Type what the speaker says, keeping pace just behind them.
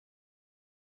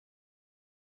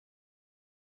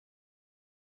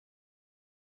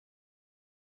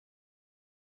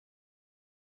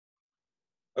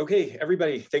Okay,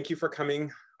 everybody, thank you for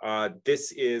coming.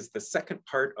 This is the second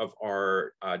part of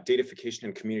our datafication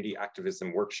and community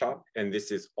activism workshop, and this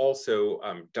is also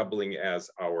doubling as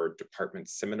our department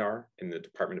seminar in the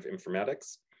Department of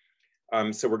Informatics.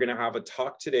 So we're going to have a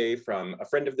talk today from a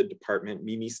friend of the department,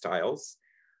 Mimi Stiles.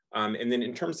 And then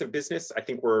in terms of business, I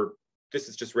think this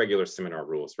is just regular seminar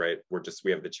rules, right?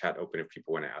 We have the chat open if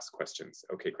people want to ask questions.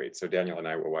 Okay, great. So Daniel and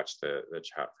I will watch the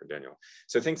chat for Daniel.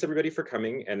 So thanks everybody for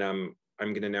coming. And I'm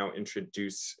going to now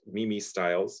introduce Mimi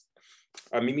Stiles.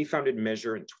 Mimi founded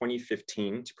Measure in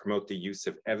 2015 to promote the use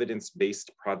of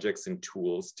evidence-based projects and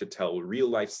tools to tell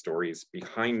real-life stories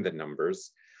behind the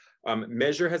numbers.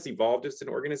 Measure has evolved as an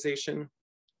organization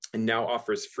and now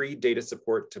offers free data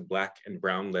support to Black and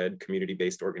Brown-led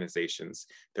community-based organizations.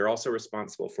 They're also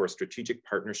responsible for strategic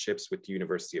partnerships with the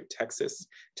University of Texas,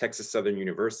 Texas Southern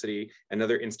University, and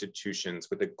other institutions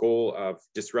with the goal of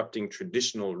disrupting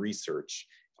traditional research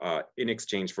in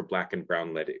exchange for Black and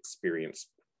Brown-led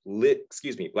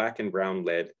Black and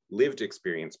Brown-led lived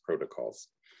experience protocols.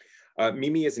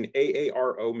 Mimi is an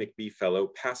AARO McBee Fellow,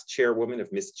 past chairwoman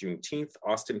of Miss Juneteenth,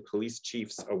 Austin Police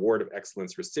Chief's Award of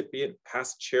Excellence recipient,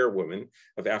 past chairwoman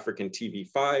of African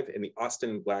TV5, and the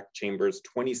Austin Black Chamber's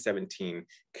 2017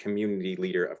 Community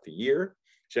Leader of the Year.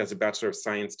 She has a Bachelor of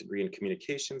Science degree in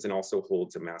Communications and also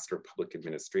holds a Master of Public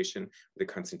Administration with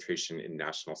a concentration in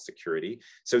National Security.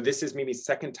 So this is Mimi's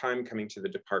second time coming to the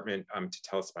department to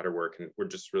tell us about her work, and we're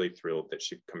just really thrilled that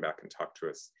she'd come back and talk to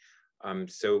us.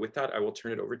 So with that, I will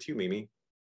turn it over to you, Mimi.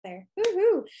 There.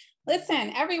 Woohoo.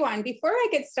 Listen, everyone, before I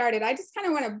get started, I just kind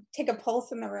of want to take a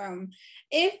pulse in the room.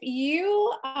 If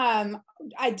you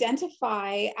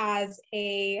identify as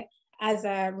a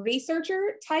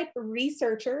researcher, type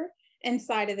researcher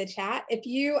inside of the chat. If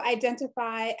you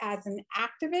identify as an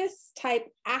activist, type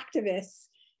activist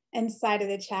inside of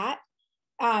the chat.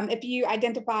 If you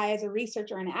identify as a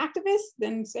researcher and activist,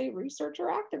 then say researcher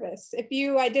activist. If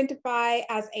you identify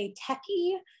as a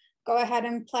techie, go ahead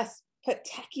and put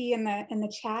techie in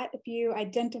the chat. If you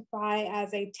identify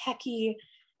as a techie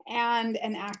and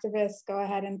an activist, go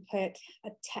ahead and put a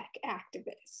tech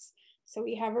activist. So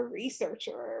we have a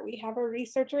researcher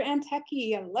and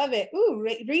techie. I love it. Ooh,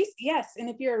 yes. And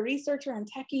if you're a researcher and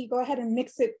techie, go ahead and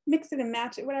mix it and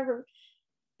match it, whatever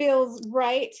feels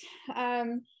right.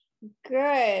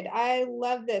 Good. I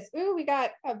love this. Ooh, we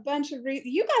got a bunch of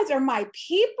you guys are my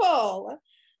people.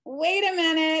 Wait a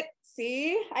minute.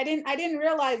 See, I didn't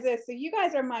realize this. So you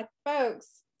guys are my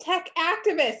folks. Tech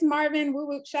activists, Marvin. Woo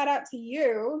woo. Shout out to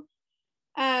you.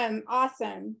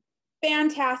 Awesome.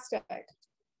 Fantastic.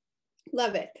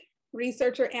 Love it.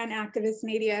 Researcher and activist,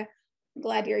 Nadia.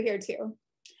 Glad you're here too.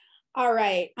 All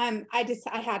right. I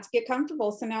had to get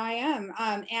comfortable, so now I am.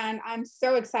 And I'm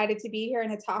so excited to be here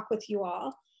and to talk with you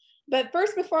all. But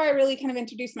first, before I really kind of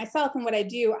introduce myself and what I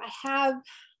do, I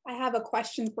have a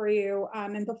question for you.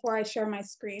 And before I share my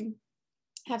screen,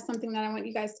 I have something that I want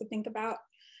you guys to think about.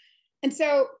 And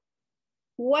so,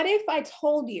 what if I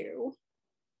told you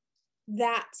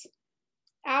that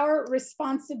our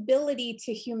responsibility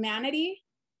to humanity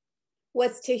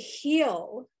was to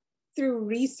heal through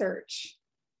research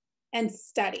and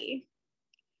study?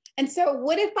 And so,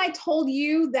 what if I told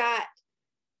you that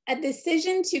a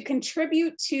decision to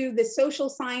contribute to the social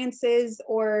sciences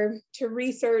or to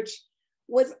research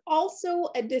was also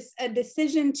a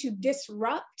decision to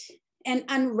disrupt and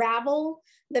unravel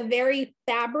the very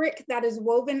fabric that has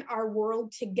woven our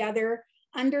world together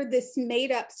under this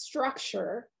made-up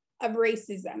structure of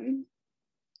racism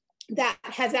that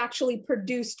has actually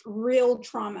produced real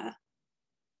trauma?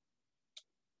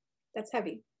 That's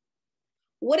heavy.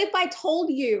 What if I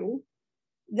told you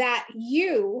that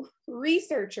you,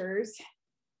 researchers,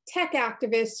 tech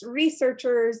activists,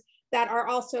 researchers that are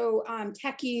also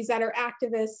techies, that are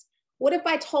activists, what if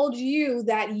I told you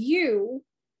that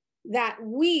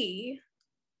we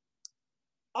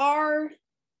are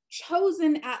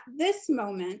chosen at this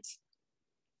moment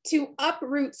to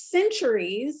uproot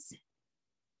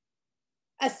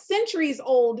a centuries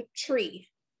old tree,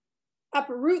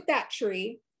 uproot that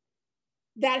tree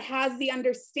that has the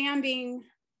understanding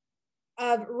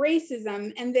of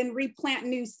racism, and then replant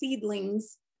new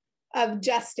seedlings of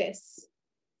justice,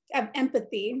 of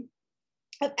empathy,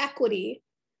 of equity,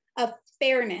 of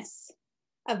fairness,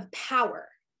 of power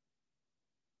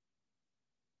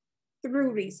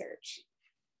through research?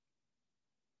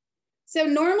 So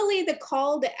normally the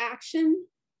call to action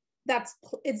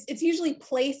it's usually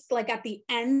placed like at the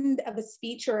end of a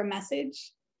speech or a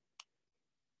message.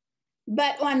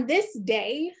 But on this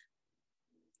day,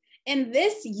 in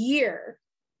this year,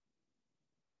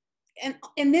 and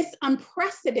in this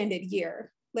unprecedented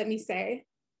year, let me say,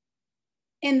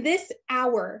 in this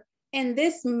hour, in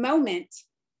this moment,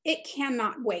 it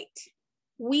cannot wait.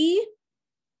 We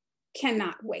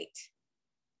cannot wait.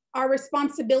 Our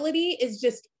responsibility is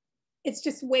just, it's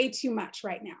just way too much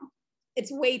right now.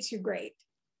 It's way too great.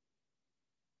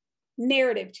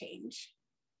 Narrative change.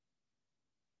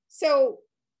 So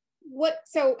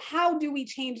how do we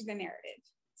change the narrative?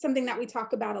 Something that we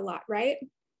talk about a lot, right?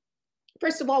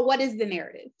 First of all, what is the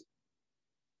narrative?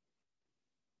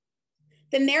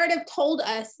 The narrative told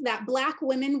us that Black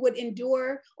women would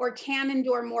endure or can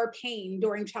endure more pain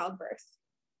during childbirth.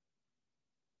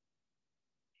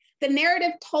 The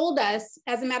narrative told us,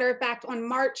 as a matter of fact, on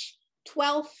March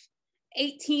 12th,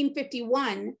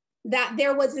 1851, that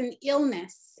there was an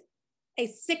illness, a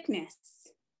sickness,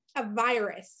 a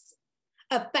virus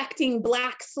affecting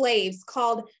Black slaves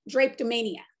called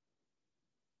drapetomania.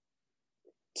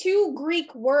 Two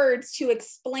Greek words to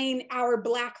explain our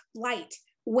Black flight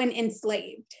when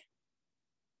enslaved.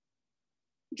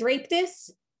 Draptus,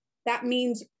 that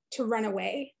means to run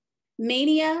away.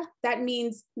 Mania, that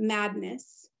means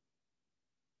madness.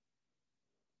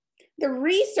 The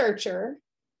researcher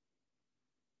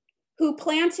who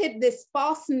planted this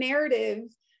false narrative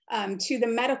to the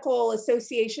Medical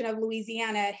Association of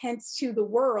Louisiana, hence to the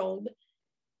world,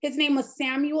 his name was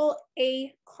Samuel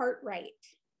A. Cartwright.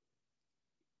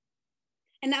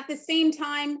 And at the same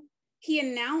time, he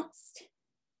announced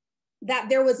that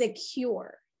there was a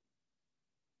cure.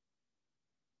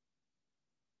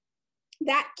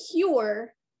 That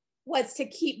cure was to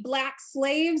keep Black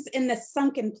slaves in the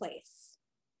sunken place,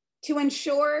 to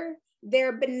ensure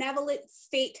their benevolent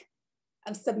state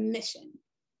of submission.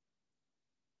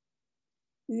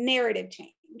 Narrative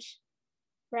change,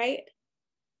 right?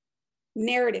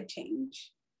 Narrative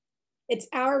change. It's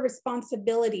our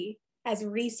responsibility as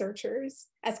researchers,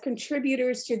 as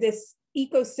contributors to this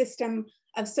ecosystem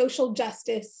of social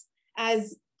justice,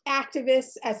 as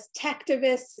activists, as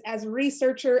techtivists, as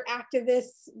researcher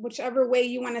activists, whichever way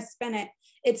you want to spin it,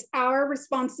 it's our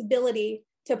responsibility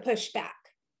to push back,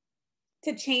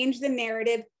 to change the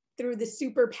narrative through the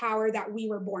superpower that we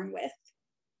were born with,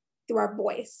 through our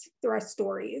voice, through our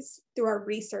stories, through our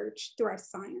research, through our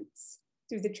science,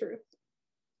 through the truth.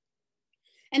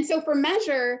 And so for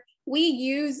Measure, we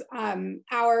use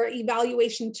our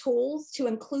evaluation tools to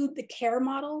include the CARE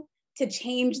model to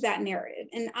change that narrative.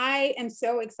 And I am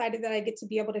so excited that I get to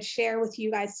be able to share with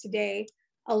you guys today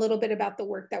a little bit about the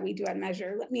work that we do at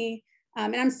Measure. Let me,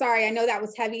 and I'm sorry, I know that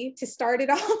was heavy to start it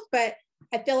off, but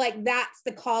I feel like that's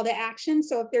the call to action.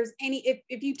 So if there's any,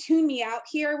 if you tune me out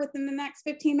here within the next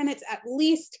 15 minutes, at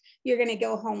least you're gonna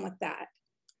go home with that.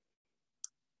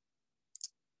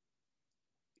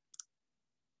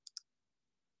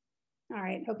 All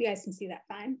right, hope you guys can see that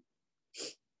fine.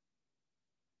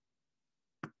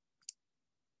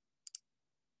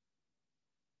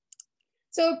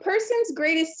 So a person's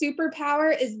greatest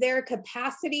superpower is their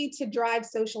capacity to drive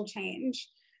social change.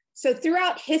 So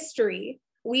throughout history,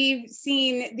 we've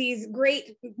seen these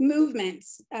great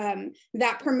movements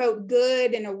that promote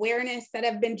good and awareness that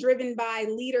have been driven by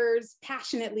leaders,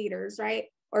 passionate leaders, right?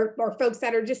 Or folks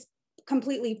that are just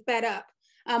completely fed up.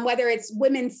 Whether it's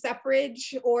women's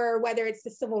suffrage, or whether it's the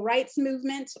civil rights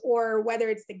movement, or whether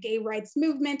it's the gay rights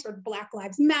movement, or Black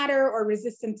Lives Matter, or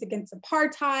resistance against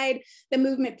apartheid, the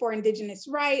movement for indigenous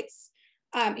rights,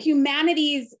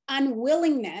 humanity's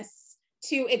unwillingness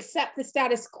to accept the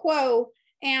status quo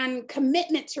and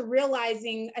commitment to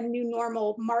realizing a new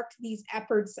normal marked these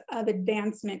efforts of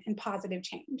advancement and positive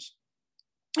change.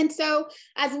 And so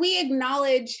as we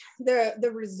acknowledge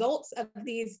the results of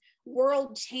these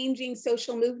world-changing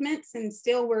social movements, and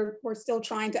still we're still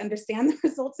trying to understand the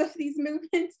results of these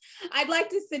movements, I'd like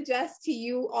to suggest to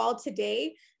you all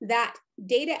today that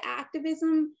data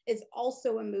activism is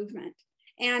also a movement.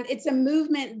 And it's a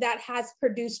movement that has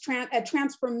produced a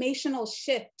transformational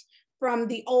shift from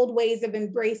the old ways of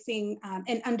embracing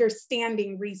and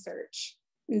understanding research.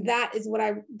 And that's what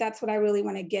I really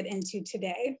want to get into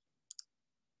today.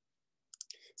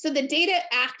 So the data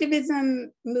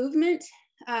activism movement,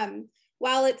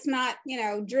 while it's not,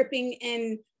 dripping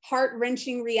in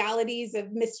heart-wrenching realities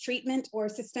of mistreatment or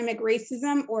systemic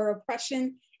racism or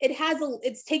oppression,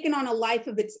 it's taken on a life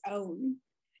of its own.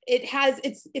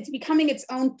 It's becoming its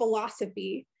own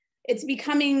philosophy. It's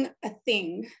becoming a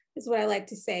thing, is what I like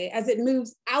to say, as it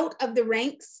moves out of the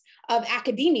ranks of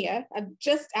academia,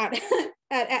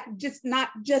 not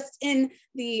just in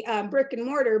the brick and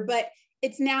mortar, but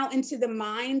it's now into the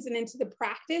minds and into the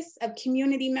practice of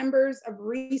community members, of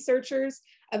researchers,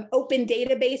 of open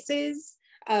databases,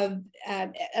 of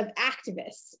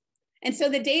activists. And so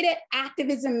the data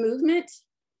activism movement,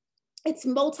 it's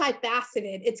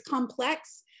multifaceted, it's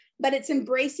complex, but it's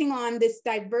embracing on this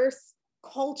diverse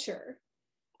culture,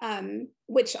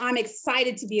 which I'm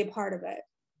excited to be a part of it.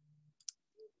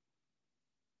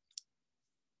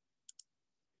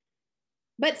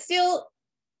 But still,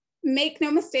 make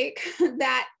no mistake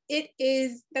that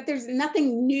there's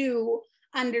nothing new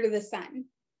under the sun.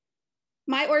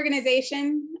 My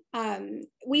organization,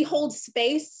 we hold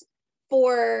space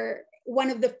for one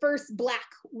of the first Black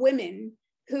women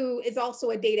who is also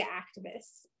a data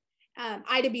activist,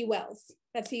 Ida B. Wells.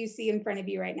 That's who you see in front of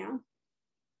you right now.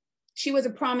 She was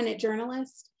a prominent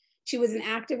journalist. She was an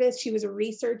activist. She was a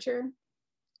researcher.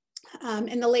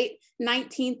 In the late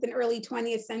 19th and early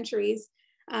 20th centuries,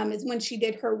 is when she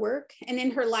did her work. And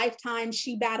in her lifetime,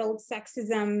 she battled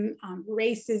sexism,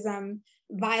 racism,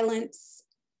 violence.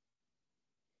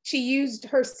 She used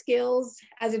her skills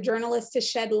as a journalist to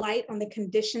shed light on the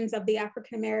conditions of the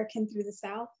African American through the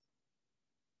South.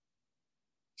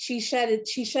 She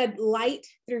shed light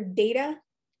through data.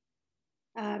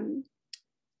 And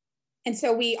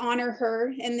so we honor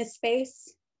her in this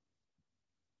space.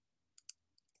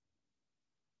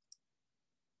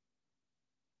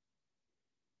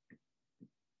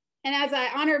 And as I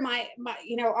honor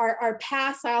our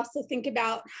past, I also think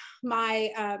about my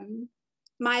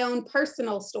own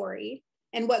personal story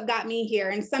and what got me here.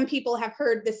 And some people have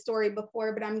heard this story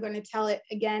before, but I'm going to tell it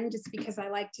again just because I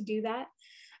like to do that.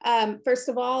 First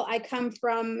of all, I come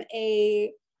from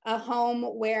a home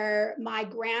where my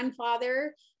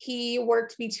grandfather, he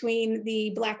worked between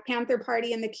the Black Panther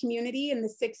Party and the community in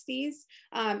the 60s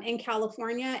in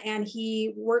California, and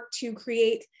he worked to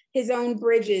create his own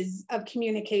bridges of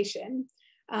communication.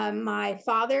 My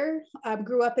father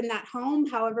grew up in that home.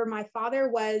 However, my father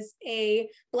was a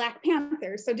Black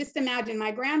Panther. So just imagine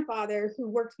my grandfather, who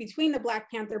worked between the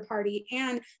Black Panther Party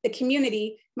and the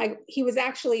community, he was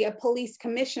actually a police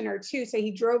commissioner too. So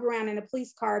he drove around in a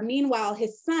police car. Meanwhile,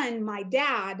 his son, my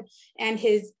dad, and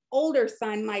his older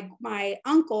son, my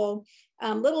uncle,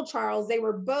 little Charles, they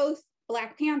were both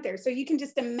Black Panther. So you can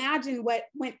just imagine what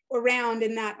went around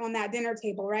on that dinner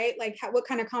table, right? Like what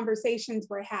kind of conversations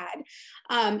were had.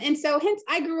 And so hence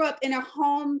I grew up in a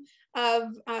home of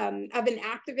an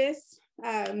activist,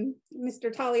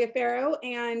 Mr. Taliaferro,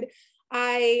 and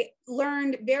I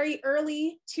learned very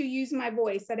early to use my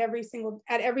voice at every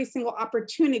single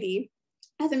opportunity.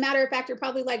 As a matter of fact, you're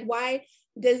probably like, why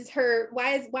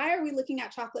are we looking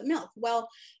at chocolate milk? Well,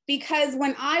 because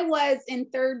when I was in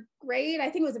third grade, I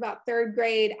think it was about third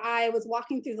grade, I was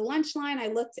walking through the lunch line. I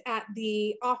looked at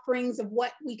the offerings of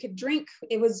what we could drink.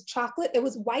 It was chocolate, it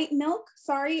was white milk,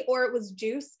 or it was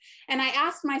juice. And I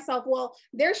asked myself, well,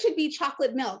 there should be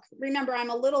chocolate milk. Remember,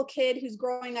 I'm a little kid who's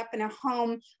growing up in a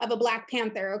home of a Black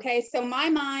Panther, okay? So in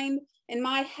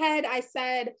my head, I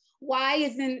said, why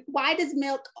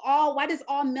does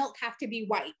all milk have to be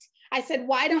white? I said,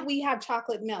 why don't we have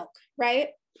chocolate milk, right?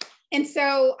 And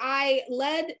so I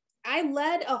led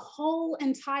a whole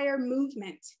entire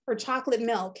movement for chocolate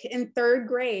milk in third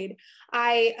grade.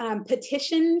 I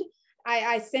petitioned,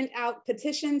 I sent out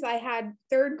petitions. I had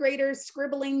third graders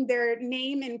scribbling their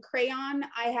name in crayon.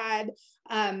 I had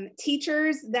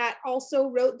teachers that also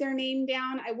wrote their name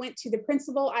down. I went to the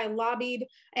principal, I lobbied,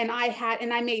 and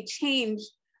I made change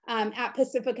at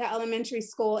Pacifica Elementary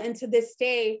School. And to this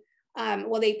day,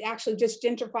 well, they actually just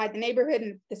gentrified the neighborhood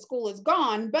and the school is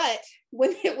gone. But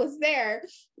when it was there,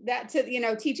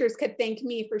 teachers could thank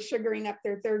me for sugaring up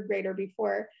their third grader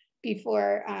before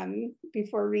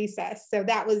recess. So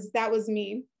that was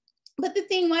me. But the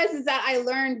thing is that I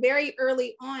learned very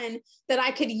early on that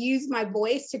I could use my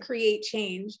voice to create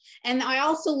change. And I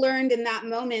also learned in that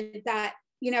moment that,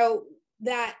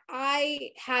 that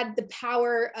I had the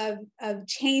power of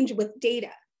change with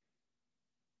data,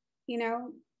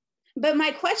 But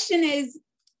my question is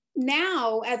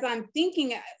now, as I'm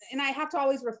thinking, and I have to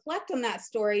always reflect on that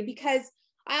story, because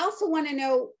I also want to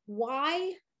know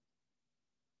why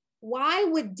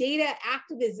would data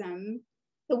activism,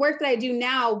 the work that I do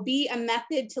now, be a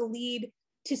method to lead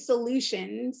to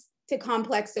solutions to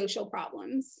complex social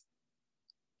problems?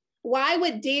 Why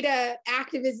would data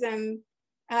activism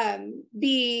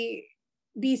be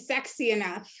sexy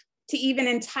enough to even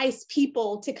entice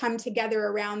people to come together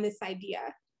around this idea?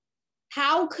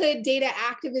 How could data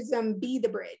activism be the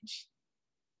bridge?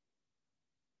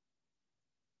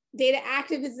 Data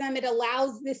activism, it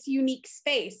allows this unique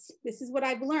space. This is what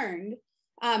I've learned,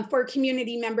 for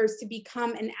community members to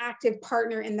become an active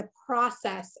partner in the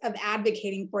process of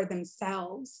advocating for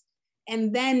themselves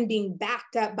and then being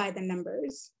backed up by the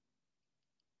numbers.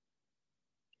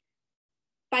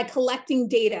 By collecting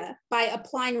data, by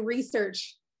applying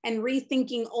research and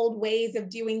rethinking old ways of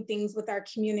doing things with our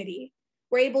community.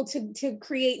 We're able to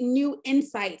create new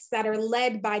insights that are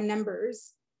led by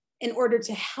numbers in order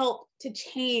to help to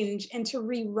change and to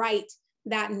rewrite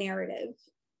that narrative.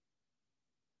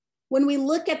 When we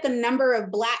look at the number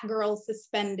of Black girls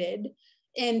suspended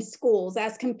in schools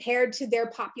as compared to their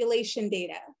population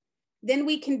data, then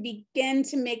we can begin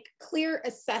to make clear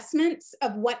assessments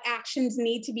of what actions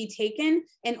need to be taken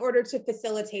in order to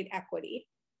facilitate equity.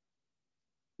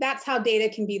 That's how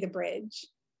data can be the bridge.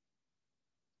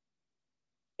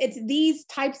 It's these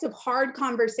types of hard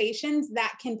conversations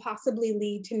that can possibly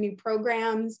lead to new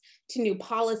programs, to new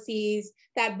policies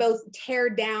that both tear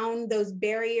down those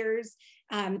barriers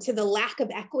to the lack of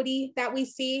equity that we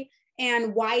see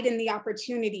and widen the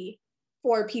opportunity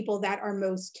for people that are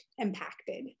most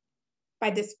impacted by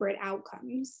disparate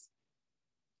outcomes.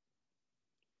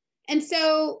 And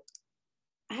so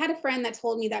I had a friend that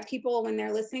told me that people, when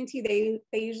they're listening to you,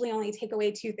 they usually only take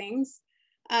away two things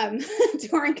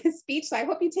during a speech. So I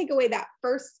hope you take away that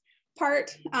first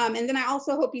part. And then I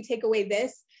also hope you take away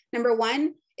this. Number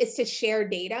one is to share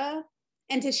data,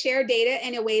 and to share data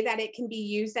in a way that it can be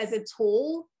used as a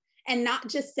tool and not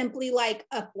just simply like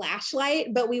a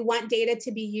flashlight, but we want data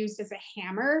to be used as a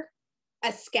hammer,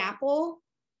 a scalpel,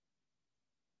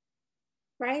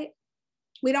 right?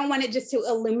 We don't want it just to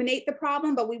illuminate the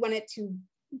problem, but we want it to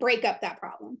break up that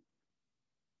problem.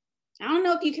 I don't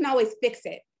know if you can always fix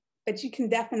it, but you can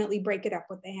definitely break it up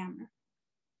with the hammer.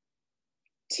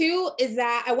 Two is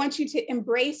that I want you to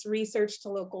embrace research to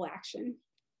local action.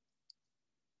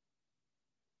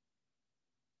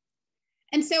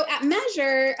 And so at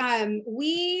Measure,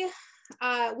 we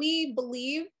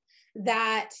believe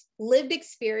that lived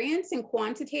experience and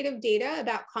quantitative data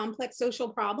about complex social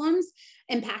problems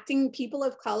impacting people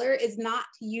of color is not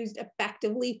used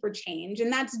effectively for change.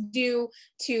 And that's due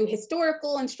to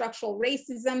historical and structural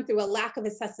racism, through a lack of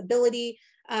accessibility,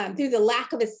 through the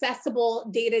lack of accessible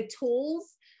data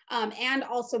tools, and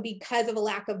also because of a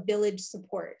lack of village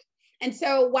support. And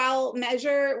so while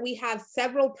Measure, we have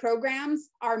several programs,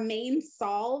 our main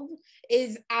solve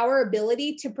is our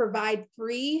ability to provide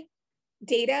free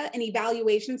data and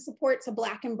evaluation support to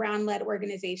Black and Brown-led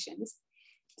organizations.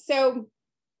 So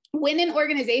when an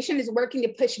organization is working to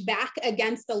push back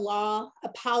against a law, a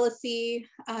policy,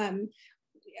 a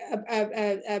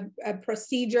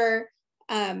procedure,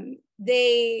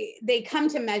 they come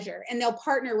to Measure and they'll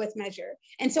partner with Measure.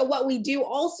 And so what we do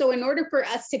also, in order for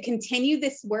us to continue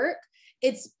this work,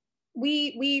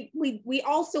 we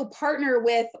also partner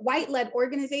with white-led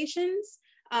organizations,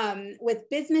 with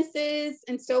businesses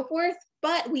and so forth,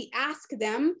 but we ask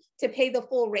them to pay the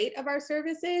full rate of our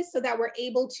services so that we're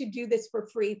able to do this for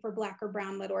free for Black or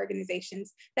Brown-led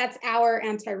organizations. That's our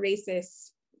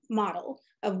anti-racist model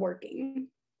of working.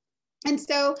 And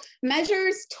so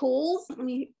Measure's tools, let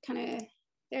me kind of,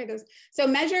 there it goes. So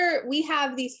Measure, we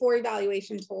have these 4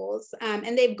 evaluation tools,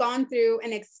 and they've gone through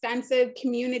an extensive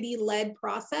community-led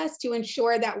process to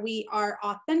ensure that we are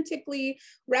authentically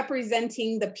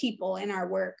representing the people in our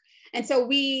work. And so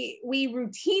we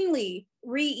routinely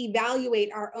reevaluate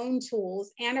our own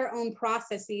tools and our own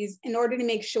processes in order to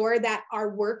make sure that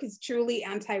our work is truly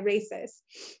anti-racist.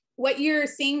 What you're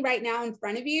seeing right now in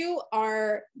front of you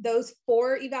are those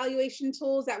 4 evaluation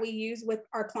tools that we use with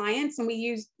our clients. And we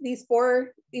use these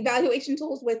 4 evaluation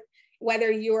tools with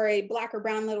whether you're a Black or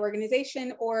Brown-led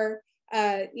organization or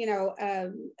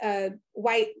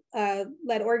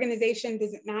white-led organization,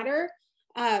 doesn't matter.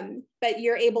 But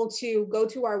you're able to go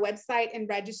to our website and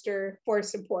register for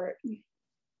support.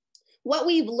 What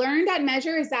we've learned at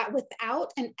Measure is that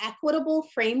without an equitable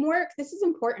framework, this is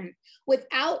important,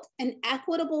 without an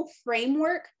equitable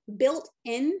framework built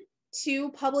into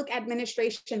public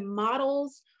administration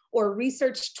models or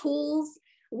research tools,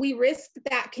 we risk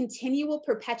that continual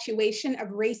perpetuation of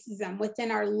racism within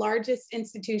our largest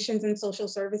institutions and social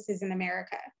services in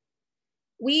America.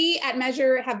 We at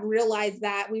Measure have realized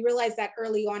that, we realized that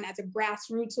early on as a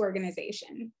grassroots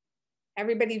organization,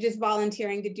 everybody just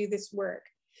volunteering to do this work.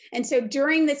 And so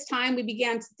during this time, we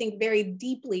began to think very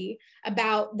deeply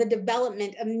about the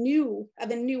development of a new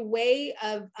way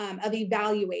of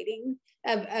evaluating,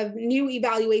 of new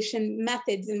evaluation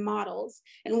methods and models.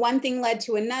 And one thing led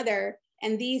to another,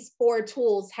 and these 4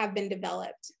 tools have been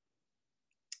developed.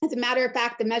 As a matter of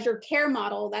fact, the Measure Care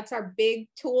model, that's our big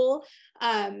tool,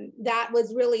 that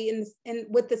was really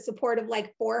with the support of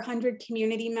like 400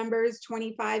 community members,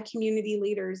 25 community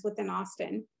leaders within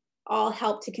Austin, all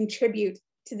helped to contribute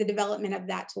to the development of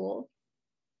that tool.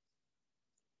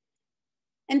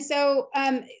 And so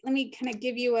let me kind of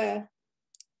give you a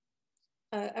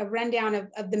a rundown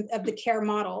of the care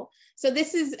model. So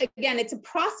this is, again, it's a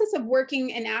process of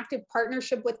working in active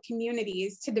partnership with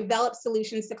communities to develop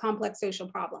solutions to complex social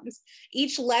problems.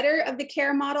 Each letter of the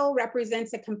care model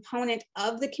represents a component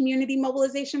of the community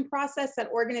mobilization process that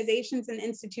organizations and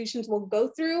institutions will go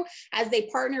through as they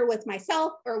partner with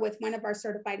myself or with one of our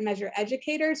certified measure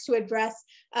educators to address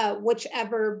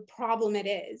whichever problem it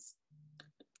is.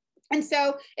 And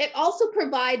so it also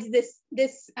provides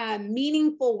this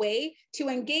meaningful way to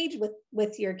engage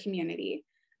with your community.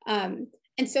 And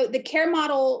so the care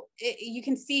model, you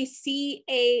can see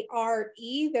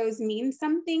C-A-R-E, those mean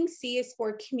something. C is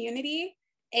for community,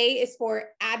 A is for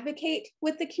advocate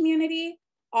with the community,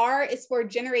 R is for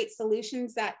generate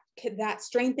solutions that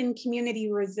strengthen community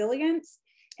resilience,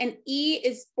 and E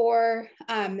is for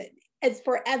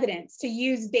evidence, to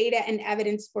use data and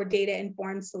evidence for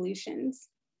data-informed solutions.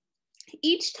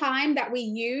 Each time that we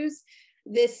use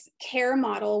this care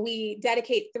model, we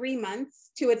dedicate 3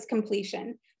 months to its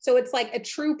completion. So it's like a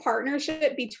true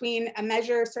partnership between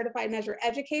a certified measure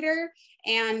educator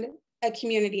and a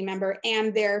community member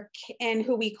and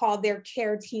who we call their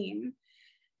care team.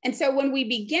 And so when we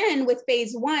begin with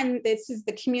phase 1, this is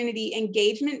the community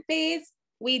engagement phase,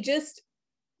 we just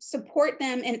support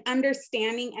them in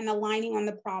understanding and aligning on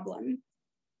the problem.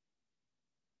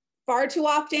 Far too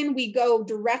often, we go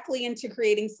directly into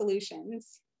creating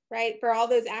solutions, right? For all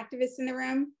those activists in the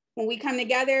room, when we come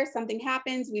together, something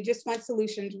happens, we just want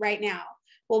solutions right now.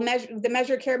 Well, the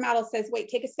measure care model says, wait,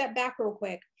 take a step back real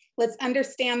quick. Let's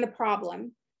understand the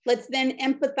problem. Let's then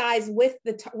empathize with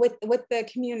the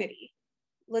community.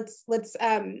 Let's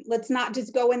not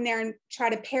just go in there and try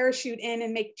to parachute in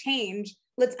and make change.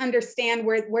 Let's understand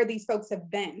where these folks have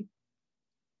been.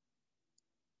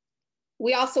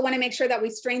 We also want to make sure that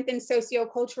we strengthen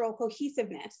sociocultural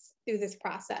cohesiveness through this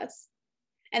process.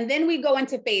 And then we go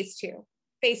into phase 2.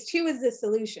 Phase 2 is the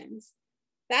solutions.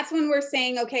 That's when we're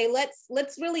saying, okay,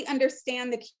 let's really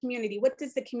understand the community. What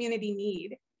does the community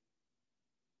need?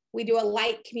 We do a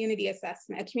light community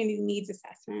assessment, a community needs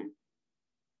assessment.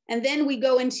 And then we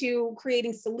go into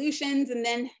creating solutions, and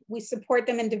then we support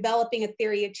them in developing a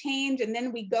theory of change. And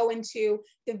then we go into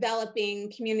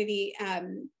developing community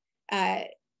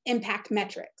impact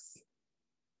metrics.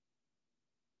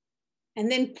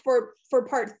 And then for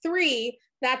part 3,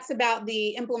 that's about the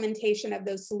implementation of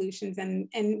those solutions, and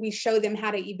we show them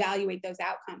how to evaluate those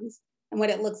outcomes and what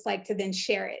it looks like to then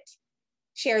share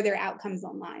their outcomes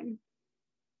online.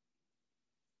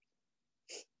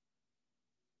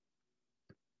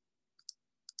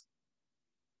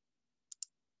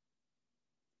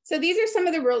 So these are some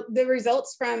of the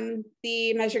results from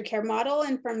the measured care model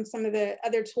and from some of the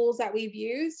other tools that we've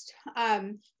used.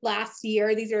 Last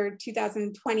year, these are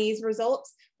 2020's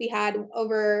results. We had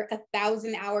over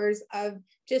 1,000 hours of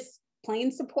just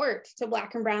plain support to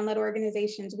Black and Brown-led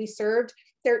organizations. We served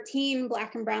 13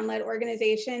 Black and Brown-led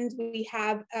organizations. We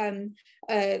have an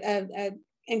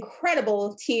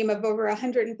incredible team of over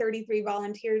 133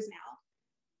 volunteers now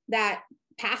that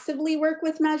passively work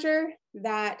with Measure,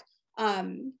 that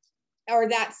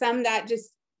some that just,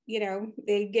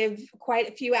 they give quite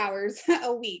a few hours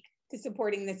a week to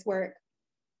supporting this work.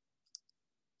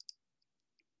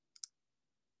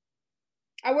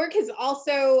 Our work has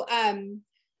also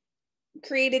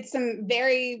created some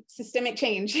very systemic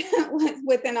change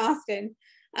within Austin.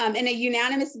 In a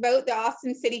unanimous vote, the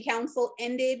Austin City Council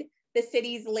ended the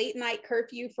city's late night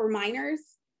curfew for minors.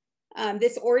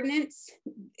 This ordinance,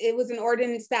 it was an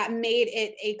ordinance that made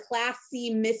it a Class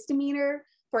C misdemeanor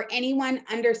for anyone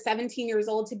under 17 years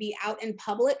old to be out in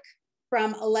public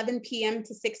from 11 p.m.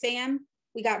 to 6 a.m.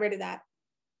 We got rid of that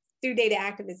through data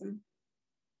activism.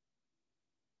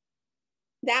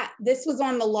 This was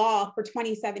on the law for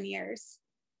 27 years.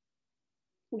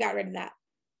 We got rid of that.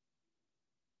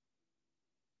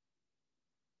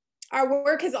 Our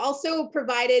work has also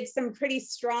provided some pretty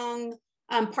strong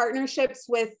partnerships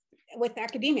with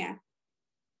academia.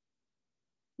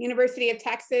 University of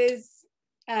Texas,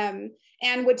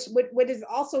 and what is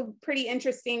also pretty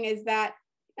interesting is that,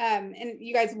 and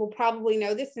you guys will probably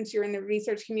know this since you're in the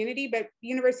research community, but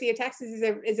University of Texas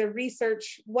is a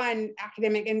research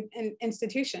academic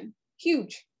institution,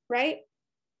 huge, right?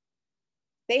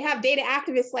 They have data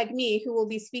activists like me who will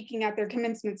be speaking at their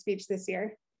commencement speech this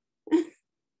year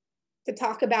to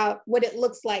talk about what it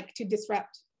looks like to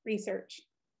disrupt research.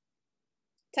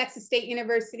 Texas State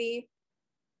University,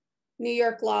 New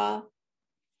York Law.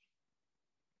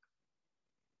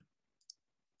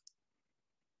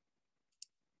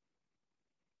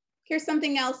 Here's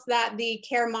something else that the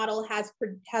CARE model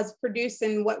has produced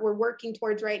and what we're working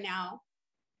towards right now.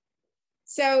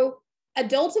 So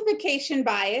adultification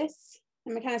bias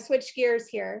I'm gonna kind of switch gears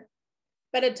here.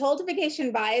 But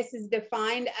adultification bias is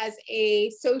defined as a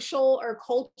social or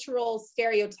cultural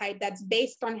stereotype that's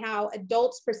based on how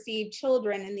adults perceive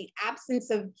children in the absence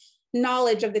of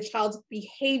knowledge of the child's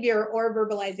behavior or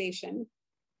verbalization.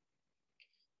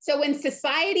 So when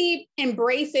society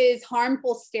embraces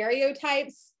harmful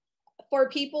stereotypes for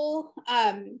people,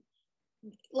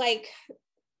 like,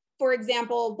 for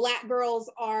example, Black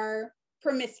girls are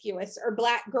promiscuous, or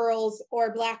Black girls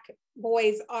or Black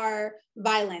boys are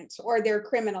violent, or they're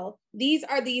criminal. These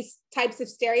are these types of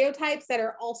stereotypes that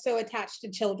are also attached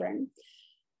to children.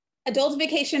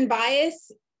 Adultification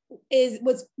bias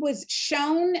was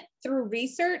shown through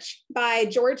research by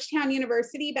Georgetown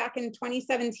University back in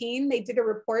 2017. They did a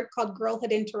report called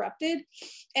Girlhood Interrupted.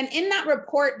 And in that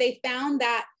report, they found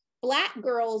that Black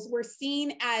girls were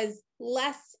seen as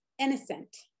less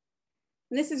innocent.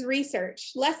 And this is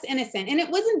research, less innocent. And it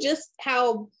wasn't just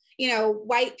how, you know,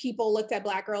 white people looked at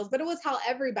Black girls, but it was how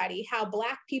everybody, how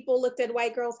Black people looked at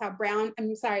white girls, how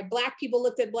Black people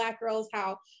looked at Black girls,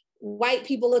 how white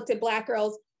people looked at Black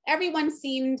girls. Everyone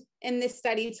seemed in this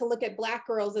study to look at Black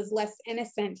girls as less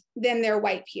innocent than their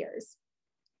white peers,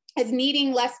 as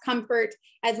needing less comfort,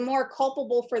 as more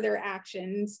culpable for their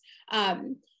actions.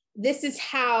 This is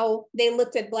how they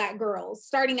looked at Black girls,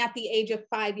 starting at the age of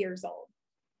 5 years old.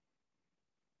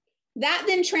 That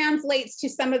then translates to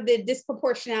some of the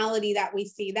disproportionality that we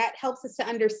see. That helps us to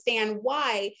understand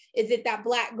why is it that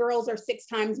Black girls are 6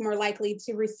 times more likely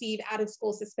to receive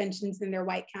out-of-school suspensions than their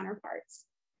white counterparts.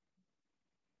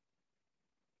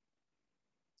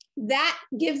 That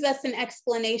gives us an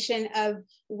explanation of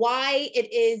why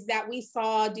it is that we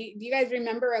saw, do you guys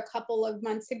remember a couple of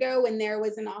months ago when there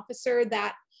was an officer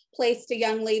that placed a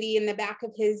young lady in the back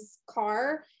of his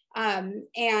car,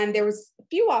 and there was a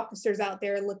few officers out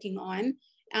there looking on,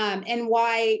 and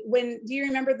why, do you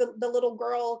remember the little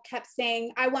girl kept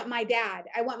saying, "I want my dad,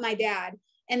 I want my dad,"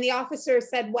 and the officer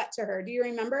said what to her? Do you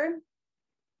remember?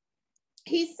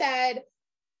 He said,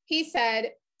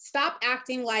 "Stop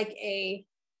acting like a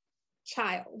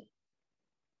child."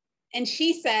 And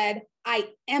she said,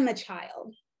 "I am a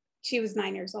child." She was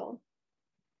 9 years old.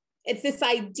 It's this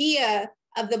idea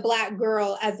of the Black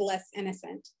girl as less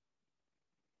innocent.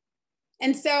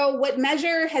 And so what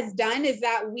Measure has done is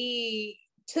that we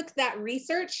took that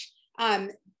research,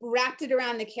 wrapped it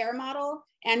around the CARE model,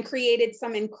 and created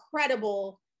some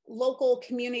incredible local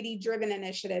community-driven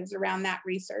initiatives around that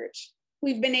research.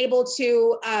 We've been able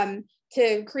to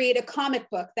create a comic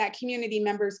book that community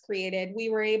members created. We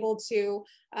were able to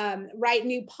write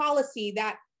new policy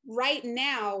that right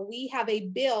now we have a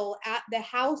bill at the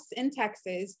House in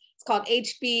Texas. It's called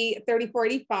HB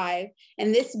 3485.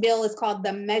 And this bill is called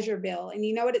the Measure Bill. And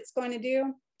you know what it's going to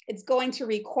do? It's going to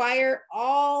require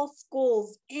all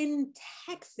schools in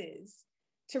Texas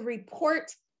to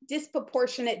report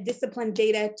disproportionate discipline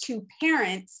data to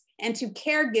parents and to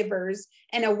caregivers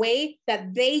in a way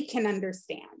that they can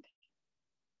understand.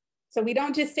 So we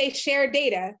don't just say share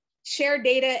data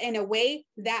in a way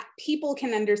that people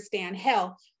can understand.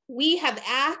 Hell, we have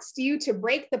asked you to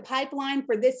break the pipeline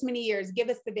for this many years. Give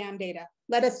us the damn data.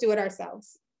 Let us do it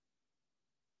ourselves.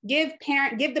 Give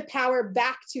the power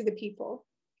back to the people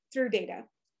through data.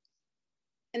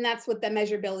 And that's what the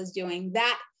Measure Bill is doing.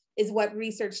 That is what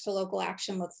research to local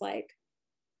action looks like.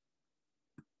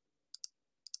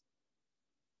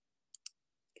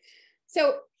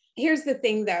 So here's the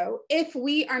thing though, if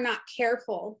we are not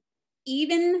careful,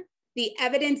 even the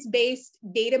evidence-based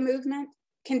data movement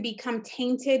can become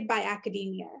tainted by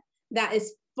academia that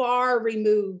is far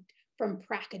removed from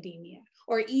pracademia,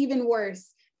 or even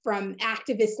worse, from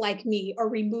activists like me, or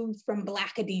removed from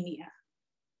Blackademia.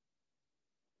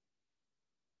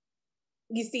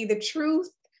 You see, the truth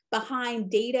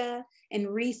behind data and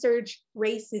research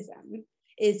racism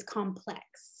is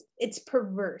complex. It's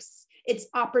perverse. It's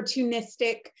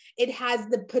opportunistic. It has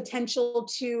the potential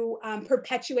to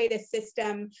perpetuate a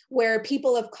system where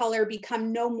people of color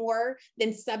become no more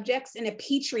than subjects in a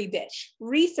petri dish,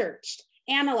 researched,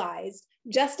 analyzed,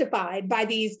 justified by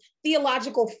these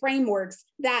theological frameworks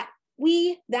that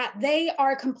they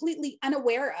are completely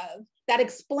unaware of, that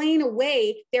explain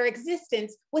away their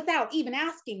existence without even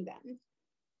asking them.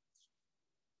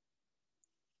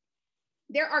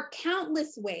 There are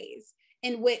countless ways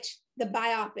in which the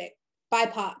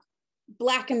BIPOC,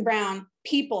 Black and brown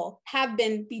people have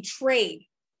been betrayed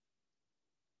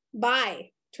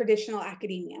by traditional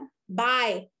academia,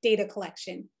 by data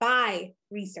collection, by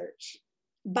research,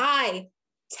 by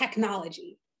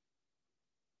technology.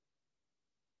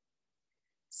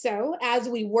 So as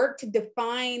we work to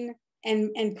define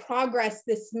and progress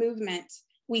this movement,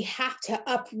 we have to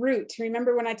uproot.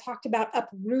 Remember when I talked about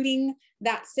uprooting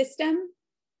that system?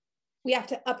 We have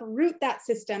to uproot that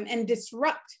system and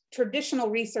disrupt traditional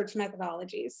research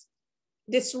methodologies,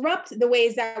 disrupt the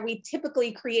ways that we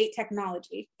typically create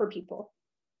technology for people.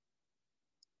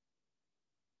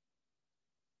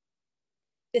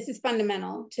 This is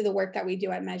fundamental to the work that we do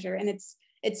at Measure, and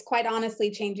it's quite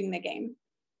honestly changing the game.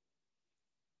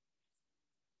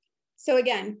 So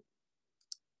again,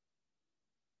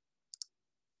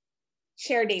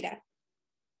 share data.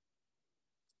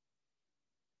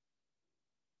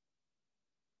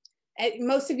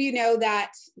 Most of you know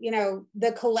that,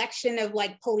 the collection of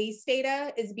like police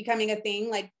data is becoming a thing.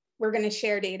 Like, we're going to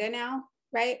share data now,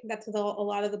 right? That's what a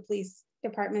lot of the police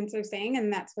departments are saying,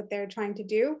 and that's what they're trying to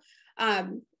do.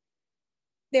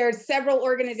 There are several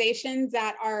organizations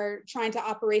that are trying to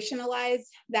operationalize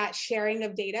that sharing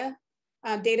of data.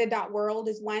 Data.world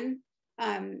is one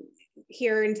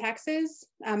here in Texas.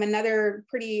 Another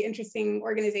pretty interesting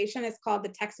organization is called the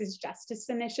Texas Justice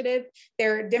Initiative.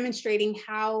 They're demonstrating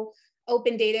how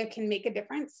open data can make a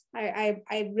difference.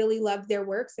 I really love their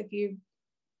works. If you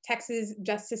Texas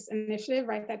Justice Initiative,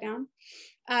 write that down.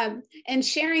 And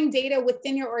sharing data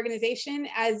within your organization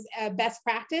as a best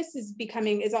practice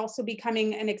is also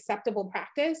becoming an acceptable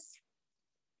practice.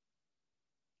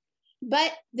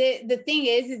 But the thing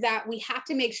is that we have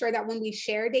to make sure that when we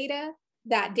share data,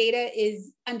 that data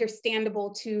is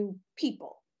understandable to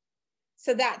people.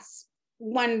 So that's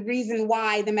one reason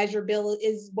why the Measure bill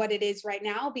is what it is right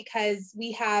now, because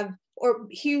we have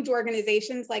huge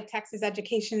organizations like Texas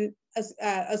Education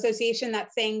Association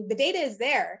that's saying the data is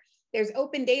there. There's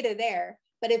open data there.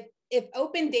 But if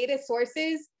open data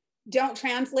sources don't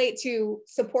translate to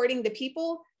supporting the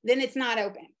people, then it's not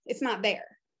open. It's not there.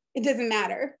 It doesn't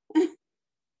matter.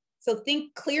 So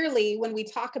think clearly when we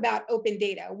talk about open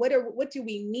data. What do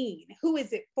we mean? Who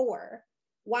is it for?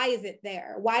 Why is it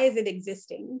there? Why is it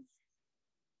existing?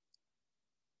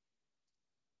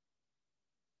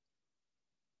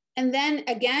 And then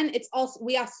again, it's also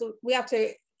we have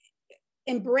to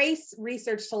embrace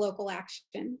research to local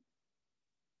action.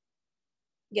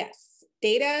 Yes,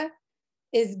 data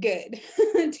is good.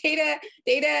 data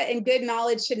and good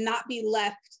knowledge should not be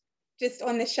left just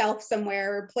on the shelf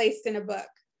somewhere or placed in a book.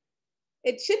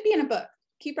 It should be in a book.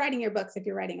 Keep writing your books if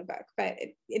you're writing a book, but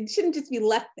it shouldn't just be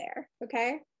left there,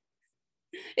 okay?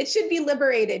 It should be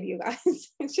liberated, you guys.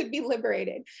 It should be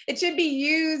liberated. It should be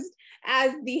used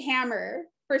as the hammer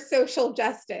for social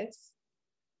justice.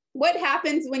 What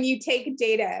happens when you take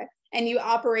data and you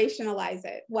operationalize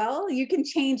it? Well, you can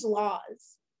change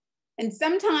laws. And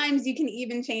sometimes you can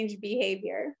even change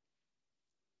behavior.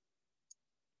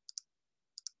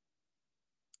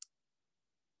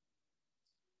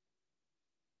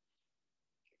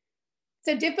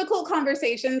 So difficult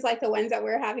conversations like the ones that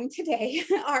we're having today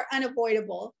are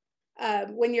unavoidable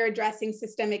when you're addressing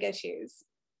systemic issues.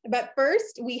 But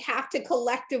first, we have to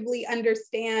collectively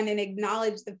understand and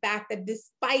acknowledge the fact that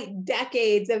despite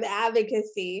decades of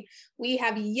advocacy, we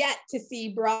have yet to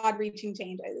see broad-reaching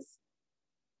changes.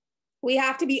 We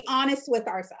have to be honest with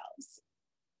ourselves.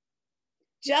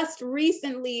 Just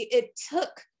recently, it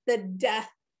took the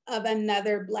death of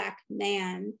another Black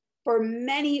man for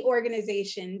many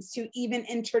organizations to even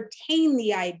entertain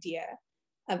the idea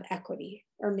of equity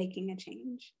or making a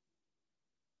change.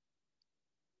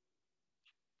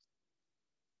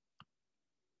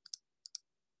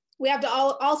 We have to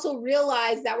also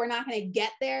realize that we're not going to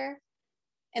get there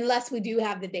unless we do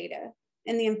have the data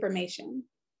and the information.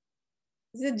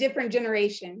 This is a different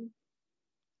generation.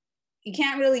 You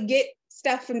can't really get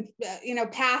stuff from,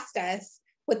 past us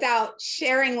without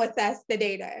sharing with us the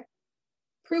data.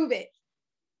 Prove it.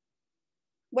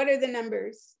 What are the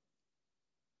numbers?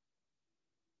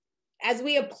 As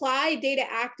we apply data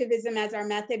activism as our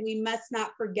method, we must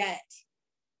not forget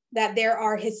that there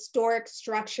are historic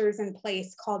structures in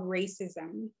place called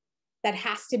racism that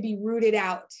has to be rooted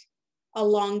out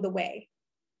along the way,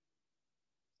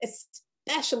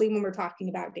 especially when we're talking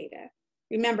about data.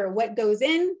 Remember, what goes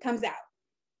in comes out.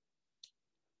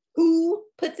 Who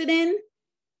puts it in?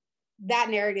 That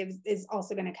narrative is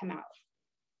also going to come out.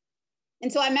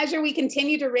 And so at Measure, we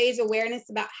continue to raise awareness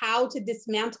about how to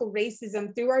dismantle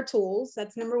racism through our tools,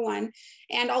 that's number one,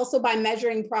 and also by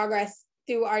measuring progress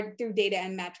through data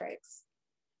and metrics.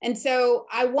 And so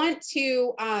I want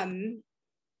to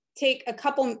take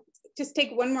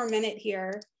one more minute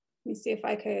here. Let me see if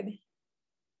I could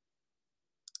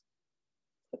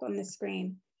click on the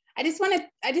screen. I just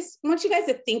want you guys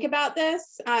to think about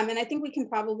this, and I think we can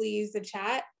probably use the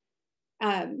chat.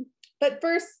 But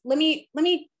first, let me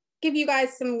give you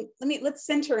guys let's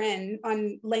center in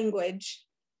on language,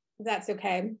 if that's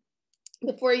okay.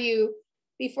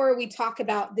 before we talk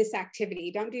about this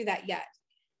activity. Don't do that yet,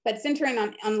 but centering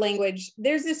on language.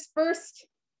 There's this first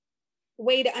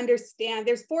way to understand,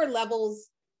 there's 4 levels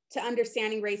to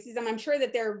understanding racism. I'm sure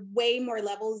that there are way more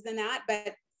levels than that,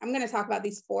 but I'm going to talk about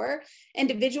these 4.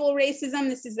 Individual racism,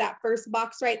 this is that first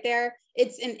box right there.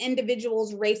 It's an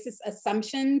individual's racist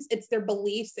assumptions. It's their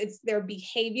beliefs. It's their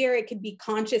behavior. It could be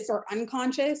conscious or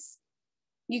unconscious.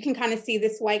 You can kind of see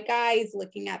this white guy is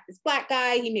looking at this black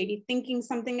guy. He may be thinking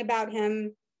something about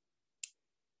him.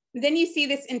 Then you see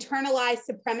this internalized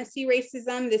supremacy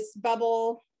racism, this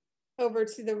bubble over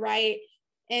to the right.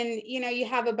 And, you know, you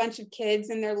have a bunch of kids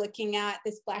and they're looking at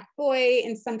this black boy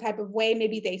in some type of way.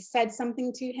 Maybe they said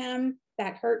something to him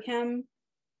that hurt him.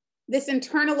 This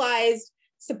internalized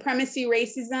supremacy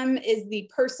racism is the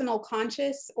personal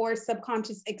conscious or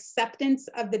subconscious acceptance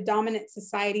of the dominant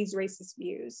society's racist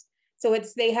views. So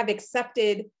it's, they have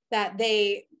accepted that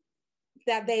they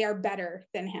are better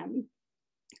than him.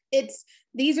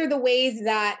 These are the ways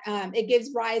that it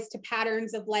gives rise to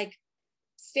patterns of like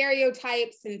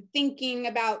stereotypes and thinking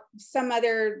about some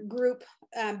other group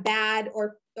bad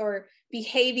or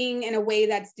behaving in a way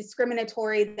that's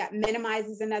discriminatory, that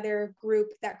minimizes another group,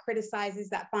 that criticizes,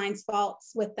 that finds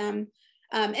faults with them.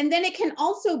 And then it can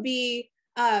also be,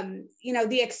 you know,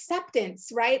 the acceptance,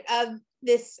 right, of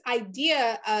this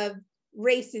idea of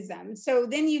racism. So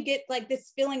then you get like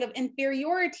this feeling of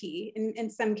inferiority in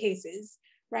some cases,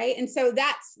 right? And so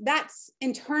that's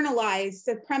internalized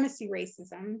supremacy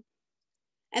racism.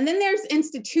 And then there's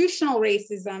institutional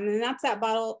racism, and that's that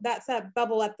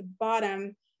bubble at the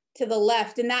bottom to the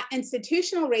left. And that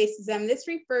institutional racism, this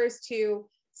refers to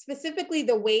specifically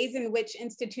the ways in which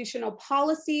institutional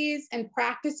policies and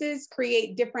practices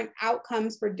create different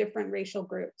outcomes for different racial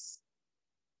groups.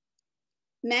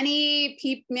 Many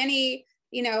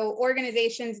you know,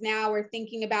 organizations now are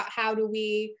thinking about how do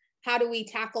we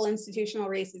tackle institutional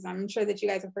racism. I'm sure that you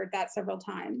guys have heard that several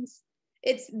times.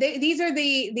 These are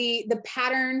the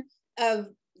pattern of,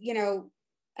 you know,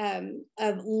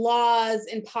 of laws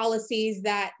and policies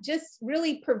that just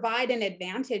really provide an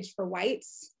advantage for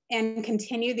whites and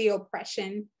continue the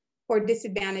oppression for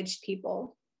disadvantaged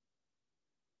people.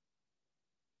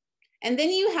 And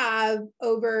then you have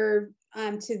over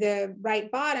to the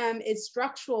right bottom is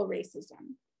structural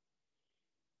racism.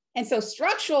 And so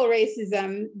structural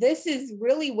racism, this is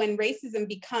really when racism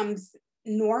becomes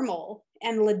normal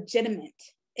and legitimate.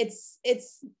 It's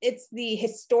the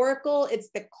historical, it's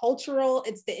the cultural,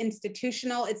 it's the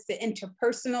institutional, it's the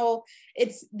interpersonal.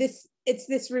 It's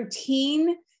this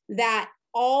routine that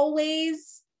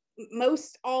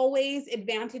most always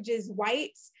advantages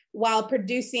whites while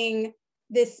producing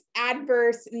this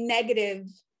adverse negative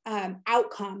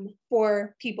outcome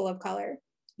for people of color.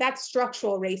 That's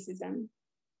structural racism.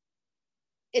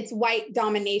 It's white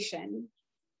domination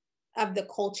of the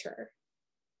culture.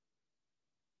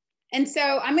 And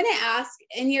so I'm going to ask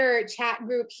in your chat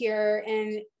group here,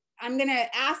 and I'm going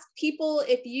to ask people,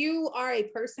 if you are a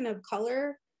person of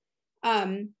color,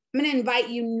 I'm going to invite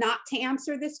you not to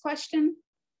answer this question.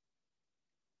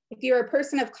 If you're a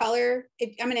person of color,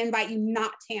 I'm going to invite you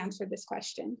not to answer this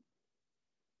question.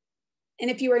 And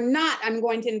if you are not, I'm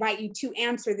going to invite you to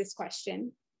answer this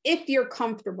question if you're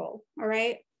comfortable, all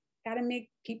right? Got to make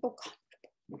people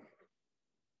comfortable.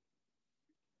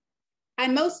 I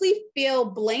mostly feel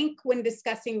blank when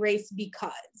discussing race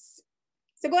because.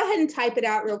 So go ahead and type it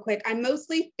out real quick. I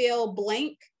mostly feel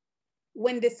blank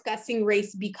when discussing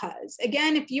race because.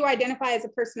 Again, if you identify as a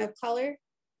person of color,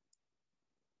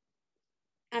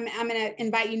 I'm going to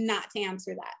invite you not to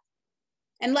answer that.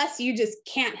 Unless you just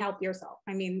can't help yourself.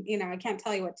 I mean, you know, I can't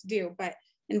tell you what to do, but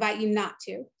invite you not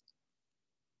to.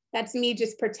 That's me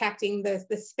just protecting the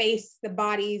space, the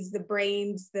bodies, the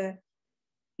brains, the,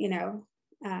 you know,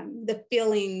 the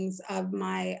feelings of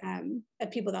my,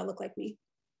 of people that look like me.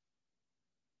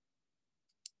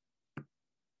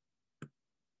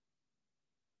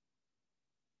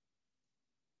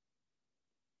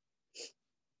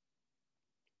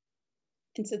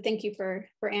 And so thank you for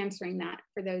answering that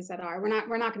for those that are.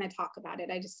 We're not going to talk about it.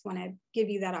 I just want to give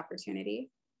you that opportunity.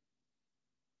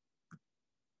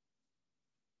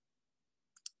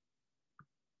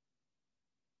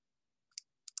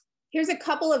 Here's a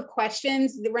couple of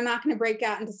questions that we're not going to break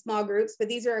out into small groups, but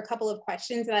these are a couple of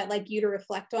questions that I'd like you to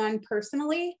reflect on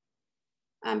personally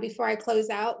before I close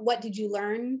out. What did you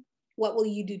learn? What will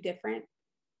you do different?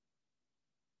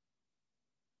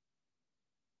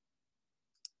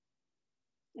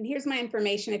 And here's my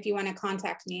information if you want to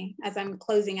contact me as I'm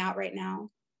closing out right now.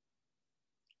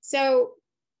 So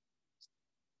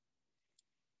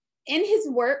in his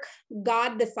work,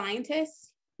 God the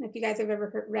Scientist, if you guys have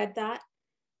ever read that,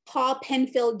 Paul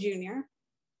Penfield Jr.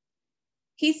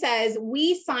 He says,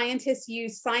 we scientists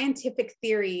use scientific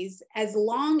theories as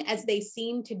long as they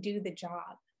seem to do the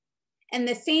job. In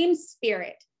the same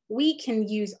spirit, we can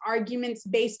use arguments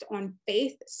based on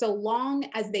faith so long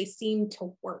as they seem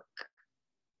to work.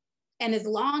 And as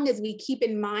long as we keep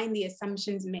in mind the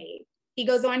assumptions made. He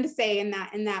goes on to say in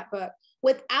that book,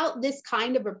 without this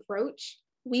kind of approach,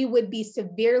 we would be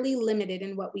severely limited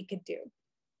in what we could do.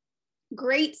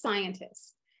 Great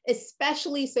scientists,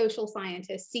 especially social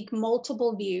scientists, seek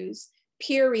multiple views,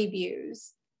 peer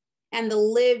reviews, and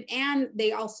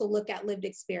they also look at lived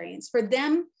experience. For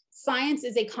them, science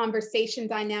is a conversation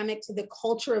dynamic to the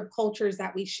culture of cultures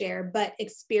that we share, but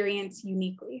experience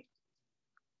uniquely.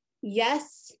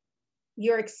 Yes,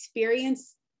 your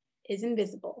experience is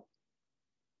invisible,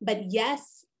 but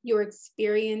yes, your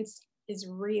experience is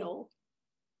real.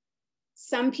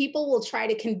 Some people will try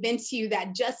to convince you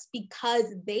that just because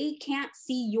they can't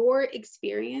see your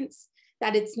experience,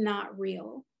 that it's not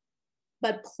real.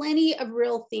 But plenty of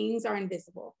real things are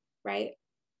invisible, right?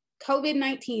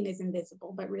 COVID-19 is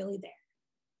invisible, but really there.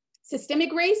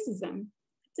 Systemic racism,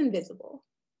 it's invisible,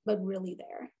 but really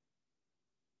there.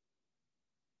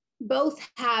 Both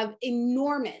have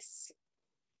enormous,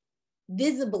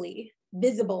 visibly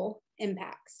visible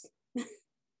impacts.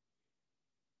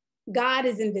 God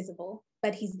is invisible,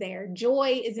 but he's there.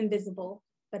 Joy is invisible,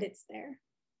 but it's there.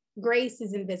 Grace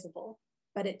is invisible,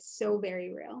 but it's so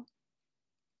very real.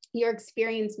 Your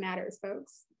experience matters,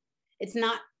 folks. It's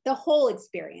not the whole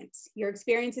experience. Your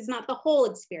experience is not the whole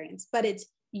experience, but it's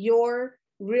your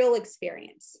real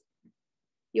experience.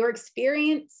 Your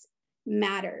experience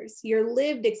matters. Your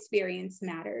lived experience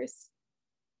matters.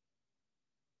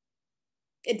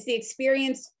 It's the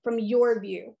experience from your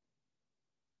view.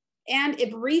 And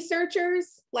if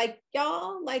researchers like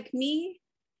y'all, like me,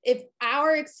 if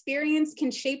our experience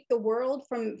can shape the world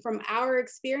from our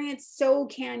experience, so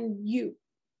can you.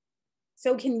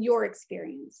 So can your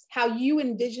experience. How you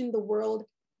envision the world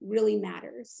really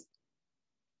matters.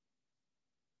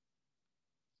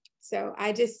 So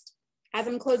as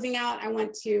I'm closing out, I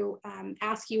want to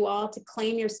ask you all to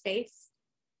claim your space,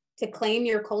 to claim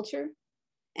your culture,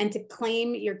 and to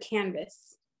claim your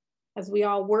canvas as we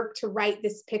all work to write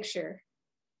this picture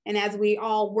and as we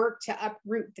all work to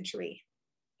uproot the tree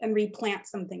and replant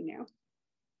something new.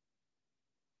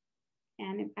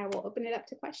 And I will open it up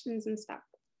to questions and stop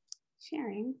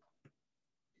sharing.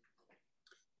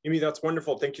 Amy, that's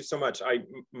wonderful. Thank you so much.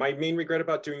 My main regret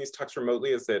about doing these talks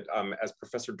remotely is that, as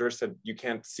Professor Durr said, you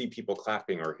can't see people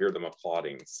clapping or hear them